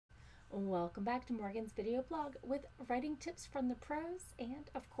Welcome back to Morgan's video blog with writing tips from the pros and,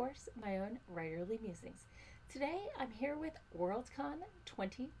 of course, my own writerly musings. Today I'm here with WorldCon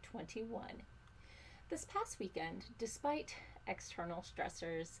 2021. This past weekend, despite external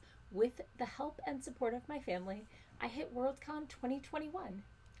stressors, with the help and support of my family, I hit WorldCon 2021,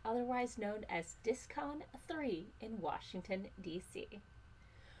 otherwise known as DisCon III in Washington, D.C.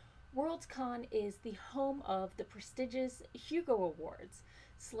 WorldCon is the home of the prestigious Hugo Awards,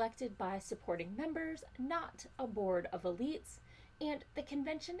 selected by supporting members, not a board of elites, and the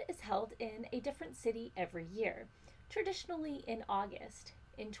convention is held in a different city every year, traditionally in August.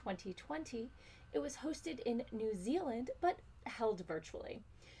 In 2020, it was hosted in New Zealand but held virtually.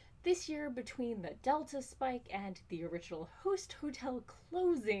 This year, between the Delta spike and the original host hotel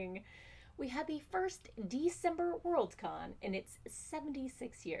closing, we had the first December WorldCon in its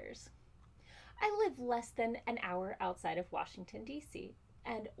 76 years. I live less than an hour outside of Washington, D.C.,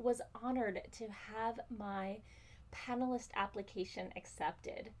 and was honored to have my panelist application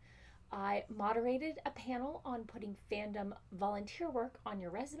accepted. I moderated a panel on putting fandom volunteer work on your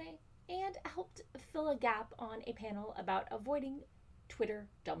resume and helped fill a gap on a panel about avoiding Twitter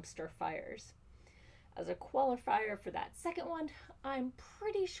dumpster fires. As a qualifier for that second one, I'm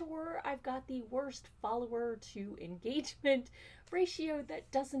pretty sure I've got the worst follower to engagement ratio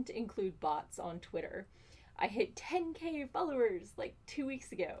that doesn't include bots on Twitter. I hit 10K followers like 2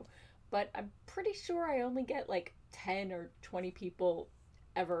 weeks ago, but I'm pretty sure I only get like 10 or 20 people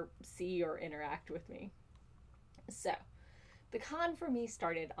ever see or interact with me. So, the con for me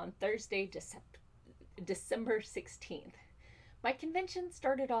started on Thursday, December 16th. My convention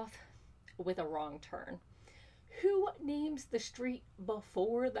started off with a wrong turn. Who names the street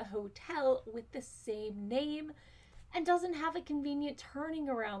before the hotel with the same name and doesn't have a convenient turning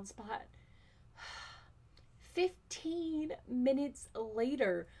around spot? 15 minutes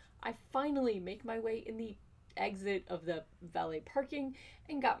later, I finally make my way in the exit of the valet parking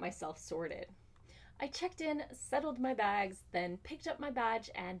and got myself sorted. I checked in, settled my bags, then picked up my badge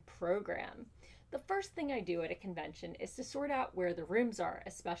and program. The first thing I do at a convention is to sort out where the rooms are,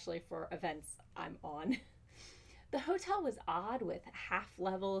 especially for events I'm on. The hotel was odd with half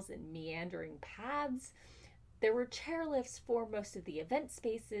levels and meandering paths. There were chairlifts for most of the event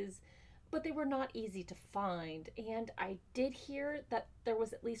spaces, but they were not easy to find, and I did hear that there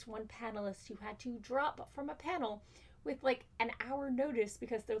was at least one panelist who had to drop from a panel with like an hour notice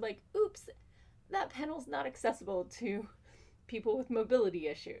because they're like, oops, that panel's not accessible to people with mobility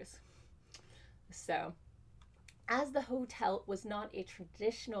issues. So, as the hotel was not a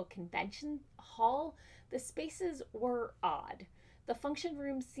traditional convention hall, the spaces were odd. The function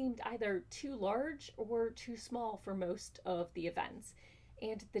rooms seemed either too large or too small for most of the events,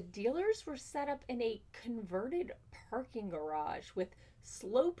 and the dealers were set up in a converted parking garage with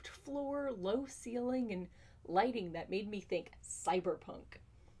sloped floor, low ceiling, and lighting that made me think cyberpunk.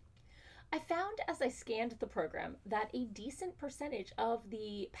 I found as I scanned the program that a decent percentage of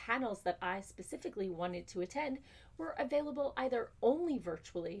the panels that I specifically wanted to attend were available either only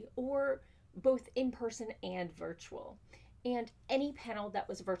virtually or both in person and virtual. And any panel that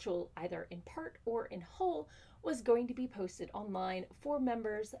was virtual, either in part or in whole, was going to be posted online for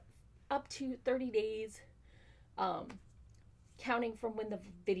members up to 30 days, counting from when the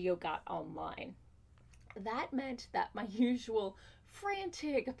video got online. That meant that my usual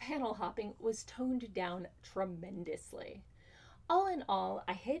frantic panel hopping was toned down tremendously. All in all,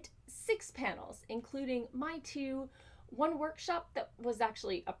 I hit 6 panels, including my 2, one workshop that was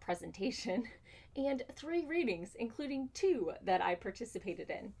actually a presentation, and 3 readings, including 2 that I participated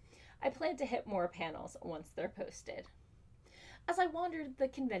in. I plan to hit more panels once they're posted. As I wandered the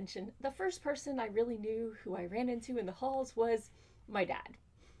convention, the first person I really knew who I ran into in the halls was my dad.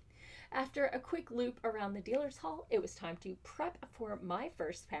 After a quick loop around the dealer's hall, it was time to prep for my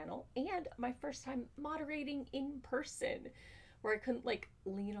first panel and my first time moderating in person, where I couldn't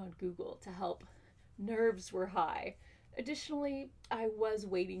lean on Google to help. Nerves were high. Additionally, I was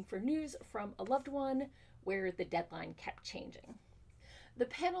waiting for news from a loved one where the deadline kept changing. The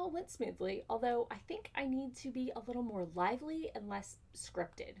panel went smoothly, although I think I need to be a little more lively and less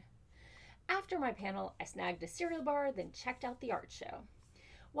scripted. After my panel, I snagged a cereal bar, then checked out the art show.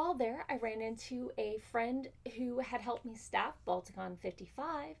 While there, I ran into a friend who had helped me staff Balticon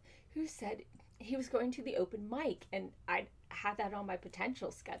 55, who said he was going to the open mic, and I'd had that on my potential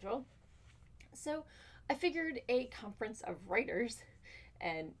schedule. So I figured a conference of writers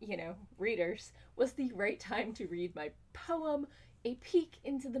and, readers was the right time to read my poem, A Peek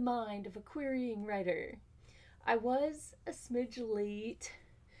into the Mind of a Querying Writer. I was a smidge late,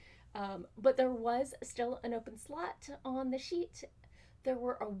 but there was still an open slot on the sheet. There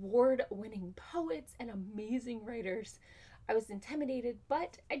were award-winning poets and amazing writers. I was intimidated,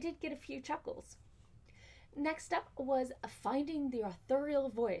 but I did get a few chuckles. Next up was Finding the Authorial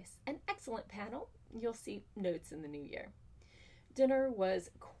Voice, an excellent panel. You'll see notes in the new year. Dinner was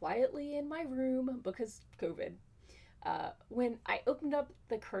quietly in my room because COVID. When I opened up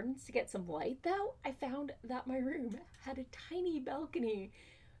the curtains to get some light, though, I found that my room had a tiny balcony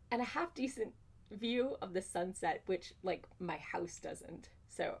and a half decent view of the sunset, which, like, my house doesn't.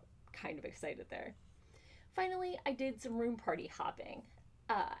 So, kind of excited there. Finally, I did some room party hopping.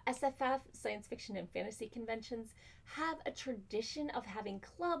 SFF, science fiction and fantasy conventions, have a tradition of having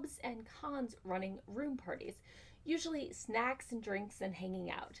clubs and cons running room parties, usually snacks and drinks and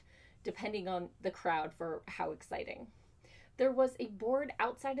hanging out, depending on the crowd for how exciting. There was a board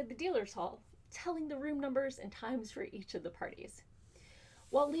outside of the dealer's hall telling the room numbers and times for each of the parties.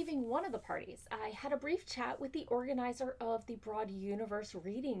 While leaving one of the parties, I had a brief chat with the organizer of the Broad Universe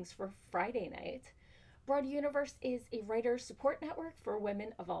readings for Friday night. Broad Universe is a writer support network for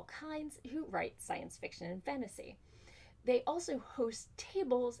women of all kinds who write science fiction and fantasy. They also host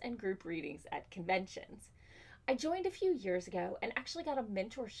tables and group readings at conventions. I joined a few years ago and actually got a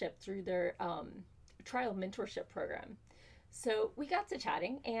mentorship through their trial mentorship program. So we got to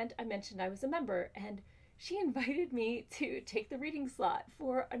chatting, and I mentioned I was a member, and she invited me to take the reading slot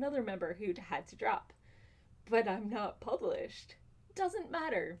for another member who'd had to drop. But I'm not published. Doesn't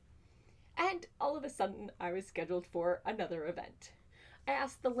matter. And all of a sudden, I was scheduled for another event. I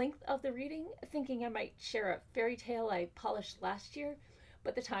asked the length of the reading, thinking I might share a fairy tale I polished last year,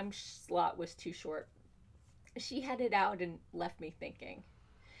 but the time slot was too short. She headed out and left me thinking.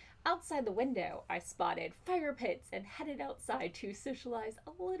 Outside the window, I spotted fire pits and headed outside to socialize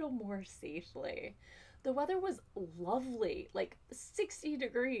a little more safely. The weather was lovely, like 60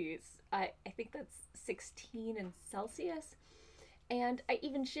 degrees. I think that's 16 in Celsius. And I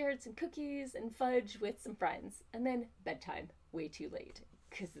even shared some cookies and fudge with some friends. And then bedtime, way too late,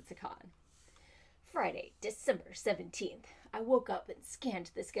 because it's a con. Friday, December 17th. I woke up and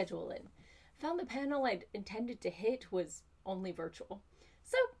scanned the schedule and found the panel I'd intended to hit was only virtual.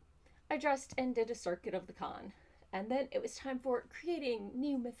 So I dressed and did a circuit of the con. And then it was time for Creating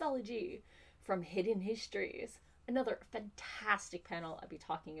New Mythology from Hidden Histories, another fantastic panel I'll be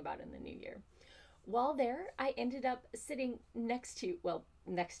talking about in the new year. While there, I ended up sitting next to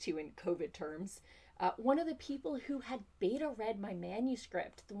in COVID terms, one of the people who had beta read my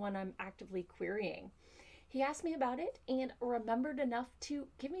manuscript, the one I'm actively querying. He asked me about it and remembered enough to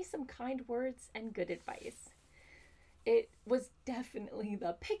give me some kind words and good advice. It was definitely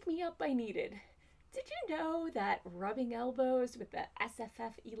the pick-me-up I needed. Did you know that rubbing elbows with the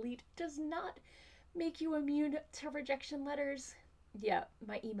SFF elite does not make you immune to rejection letters? Yeah,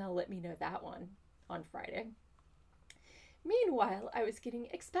 my email let me know that one on Friday. Meanwhile, I was getting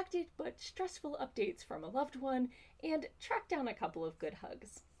expected but stressful updates from a loved one and tracked down a couple of good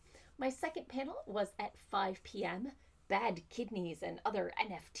hugs. My second panel was at 5 p.m., Bad Kidneys and Other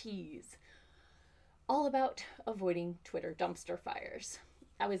NFTs, all about avoiding Twitter dumpster fires.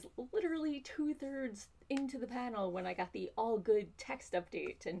 I was literally 2/3 into the panel when I got the all good text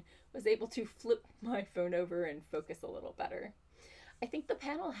update and was able to flip my phone over and focus a little better. I think the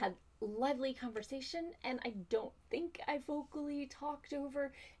panel had lively conversation, and I don't think I vocally talked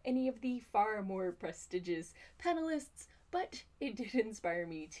over any of the far more prestigious panelists, but it did inspire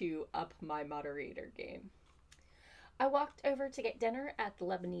me to up my moderator game. I walked over to get dinner at the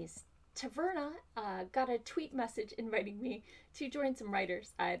Lebanese Taverna, got a tweet message inviting me to join some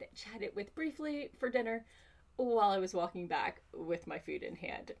writers I'd chatted with briefly for dinner while I was walking back with my food in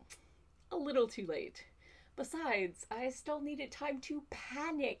hand. A little too late. Besides, I still needed time to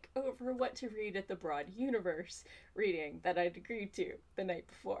panic over what to read at the Broad Universe reading that I'd agreed to the night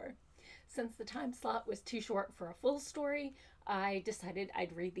before. Since the time slot was too short for a full story, I decided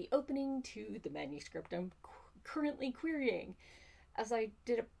I'd read the opening to the manuscript I'm currently querying. As I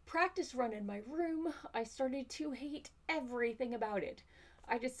did a practice run in my room, I started to hate everything about it.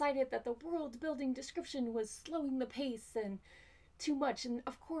 I decided that the world building description was slowing the pace and too much, and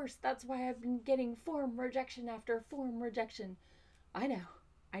of course that's why I've been getting form rejection after form rejection. I know.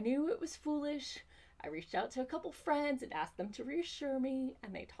 I knew it was foolish. I reached out to a couple friends and asked them to reassure me,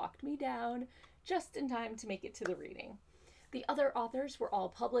 and they talked me down just in time to make it to the reading. The other authors were all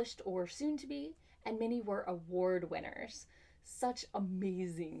published or soon to be, and many were award winners. Such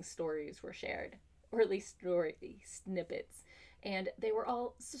amazing stories were shared, or at least story snippets, and they were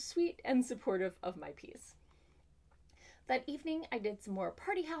all so sweet and supportive of my piece. That evening, I did some more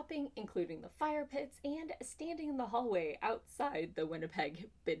party hopping, including the fire pits and standing in the hallway outside the Winnipeg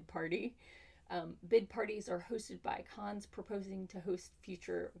bid party. Bid parties are hosted by cons proposing to host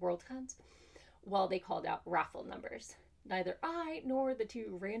future WorldCons, while they called out raffle numbers. Neither I nor the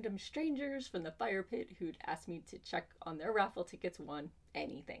two random strangers from the fire pit who'd asked me to check on their raffle tickets won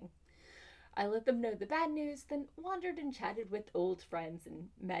anything. I let them know the bad news, then wandered and chatted with old friends and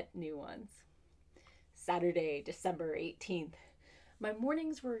met new ones. Saturday, December 18th. My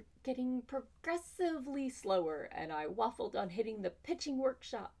mornings were getting progressively slower, and I waffled on hitting the pitching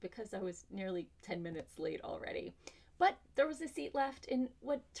workshop because I was nearly 10 minutes late already. But there was a seat left in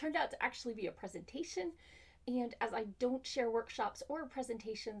what turned out to actually be a presentation, and as I don't share workshops or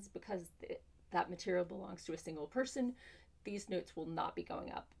presentations because that material belongs to a single person, these notes will not be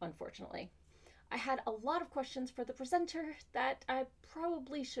going up, unfortunately. I had a lot of questions for the presenter that I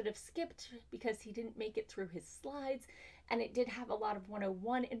probably should have skipped because he didn't make it through his slides, and it did have a lot of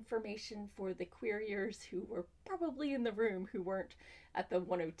 101 information for the queriers who were probably in the room who weren't at the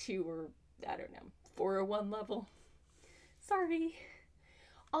 102 or, I don't know, 401 level. Sorry.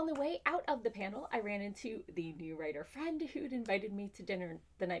 On the way out of the panel, I ran into the new writer friend who'd invited me to dinner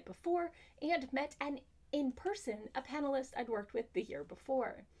the night before and met in person a panelist I'd worked with the year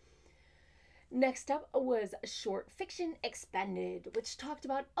before. Next up was Short Fiction Expanded, which talked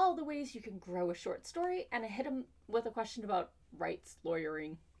about all the ways you can grow a short story, and I hit him with a question about rights,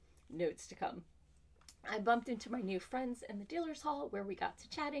 lawyering, notes to come. I bumped into my new friends in the dealer's hall where we got to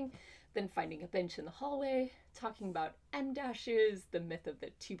chatting, then finding a bench in the hallway, talking about M-dashes, the myth of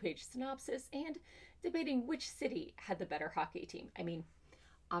the two-page synopsis, and debating which city had the better hockey team. I mean,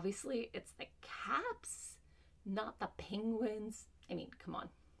 obviously it's the Caps, not the Penguins. I mean, come on.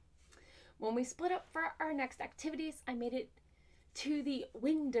 When we split up for our next activities, I made it to the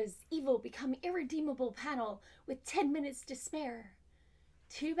When Does Evil Become Irredeemable panel with 10 minutes to spare.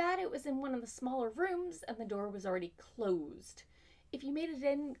 Too bad it was in one of the smaller rooms and the door was already closed. If you made it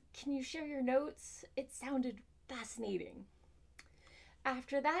in, can you share your notes? It sounded fascinating.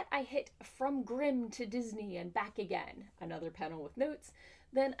 After that, I hit From Grimm to Disney and back again, another panel with notes.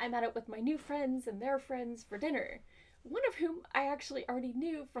 Then I met up with my new friends and their friends for dinner, one of whom I actually already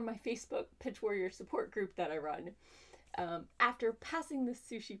knew from my Facebook Pitch Warrior support group that I run. After passing the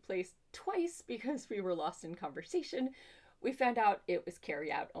sushi place twice because we were lost in conversation, we found out it was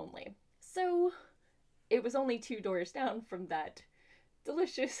carry-out only. So it was only 2 doors down from that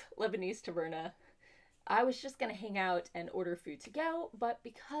delicious Lebanese taverna. I was just going to hang out and order food to go, but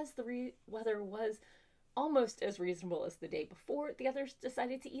because the weather was almost as reasonable as the day before, the others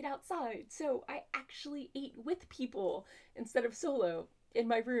decided to eat outside. So I actually ate with people instead of solo in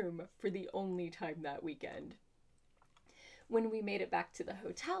my room for the only time that weekend. When we made it back to the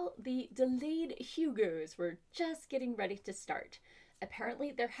hotel, the delayed Hugos were just getting ready to start.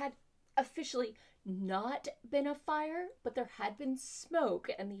 Apparently there had officially not been a fire, but there had been smoke,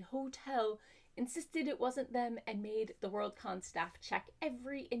 and the hotel insisted it wasn't them and made the WorldCon staff check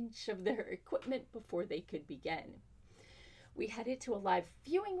every inch of their equipment before they could begin. We headed to a live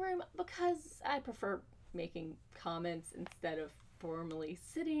viewing room because I prefer making comments instead of formally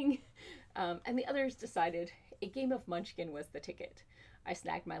sitting, and the others decided a game of Munchkin was the ticket. I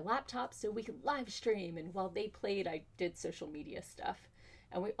snagged my laptop so we could live stream, and while they played, I did social media stuff.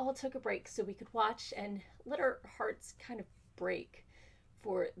 And we all took a break so we could watch and let our hearts kind of break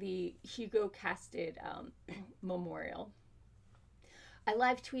for the Hugo casted memorial. I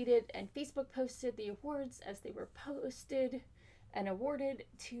live tweeted and Facebook posted the awards as they were posted and awarded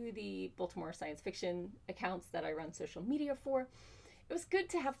to the Baltimore science fiction accounts that I run social media for. It was good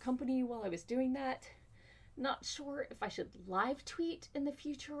to have company while I was doing that. Not sure if I should live tweet in the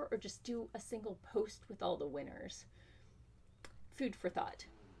future or just do a single post with all the winners. Food for thought.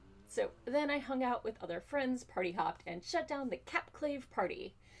 So then I hung out with other friends, party hopped, and shut down the Capclave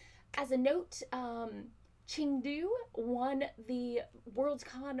party. As a note, Chengdu won the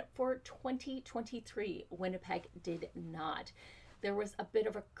WorldCon for 2023. Winnipeg did not. There was a bit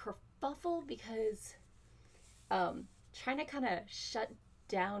of a kerfuffle because China kind of shut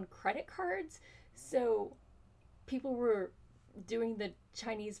down credit cards. So people were doing the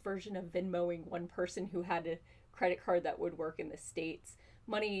Chinese version of Venmoing one person who had a credit card that would work in the States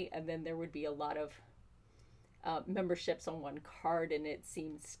money, and then there would be a lot of memberships on one card, and it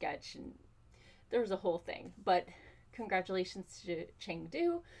seemed sketch, and there was a whole thing. But congratulations to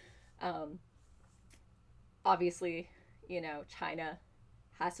Chengdu. Obviously, you know, China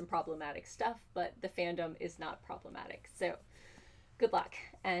has some problematic stuff, but the fandom is not problematic. So good luck,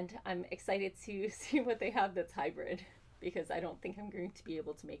 and I'm excited to see what they have that's hybrid, because I don't think I'm going to be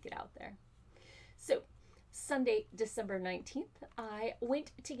able to make it out there. So Sunday, December 19th, I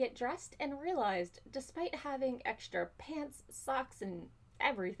went to get dressed and realized, despite having extra pants, socks, and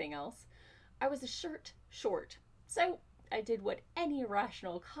everything else, I was a shirt short. So I did what any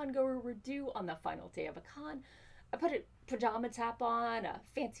rational congoer would do on the final day of a con. I put a pajama top on, a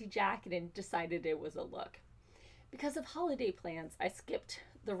fancy jacket, and decided it was a look. Because of holiday plans, I skipped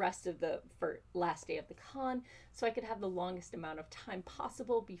the rest of the last day of the con so I could have the longest amount of time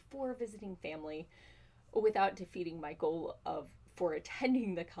possible before visiting family without defeating my goal of for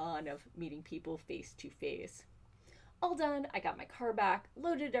attending the con of meeting people face to face. All done, I got my car back,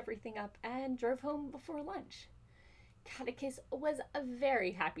 loaded everything up, and drove home before lunch. Catechus was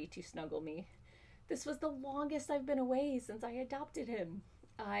very happy to snuggle me. This was the longest I've been away since I adopted him.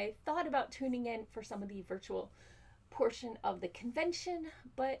 I thought about tuning in for some of the virtual portion of the convention,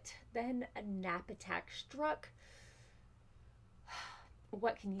 but then a nap attack struck.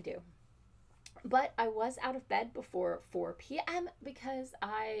 What can you do? But I was out of bed before 4 p.m. because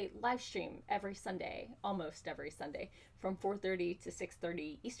I live stream every Sunday, almost every Sunday, from 4:30 to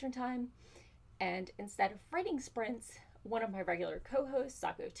 6:30 Eastern Time. And instead of writing sprints, one of my regular co-hosts,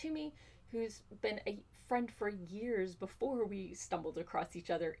 Sako Toomey, who's been a friend for years before we stumbled across each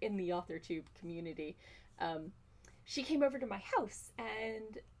other in the AuthorTube community, she came over to my house,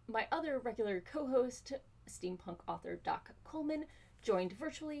 and my other regular co-host, steampunk author Doc Coleman, joined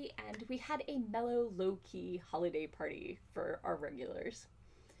virtually, and we had a mellow, low-key holiday party for our regulars.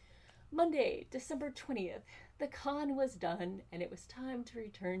 Monday, December 20th, the con was done, and it was time to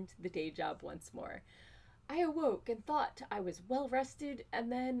return to the day job once more. I awoke and thought I was well rested,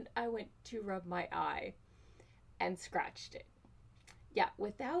 and then I went to rub my eye and scratched it. Yeah,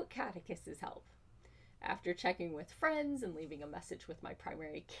 without Catechus's help. After checking with friends and leaving a message with my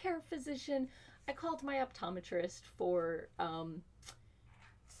primary care physician, I called my optometrist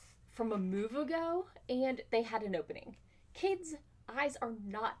from a move ago, and they had an opening. Kids' eyes are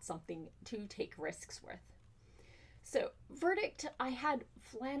not something to take risks with. So, verdict, I had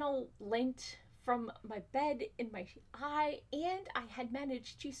flannel lint from my bed in my eye, and I had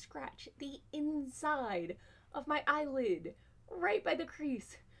managed to scratch the inside of my eyelid, right by the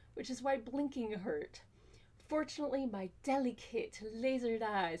crease, which is why blinking hurt. Fortunately, my delicate lasered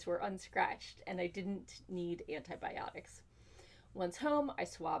eyes were unscratched, and I didn't need antibiotics. Once home, I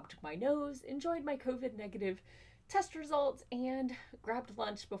swabbed my nose, enjoyed my COVID-negative test results, and grabbed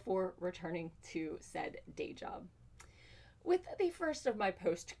lunch before returning to said day job. With the first of my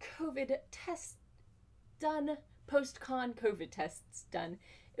post-COVID tests done, post-con COVID tests done,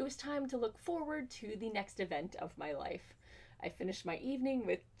 it was time to look forward to the next event of my life. I finished my evening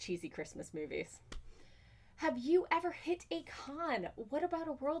with cheesy Christmas movies. Have you ever hit a con? What about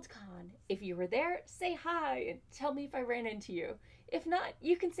a WorldCon? If you were there, say hi and tell me if I ran into you. If not,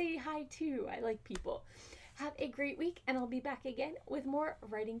 you can say hi too. I like people. Have a great week, and I'll be back again with more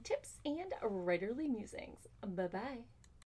writing tips and writerly musings. Bye-bye.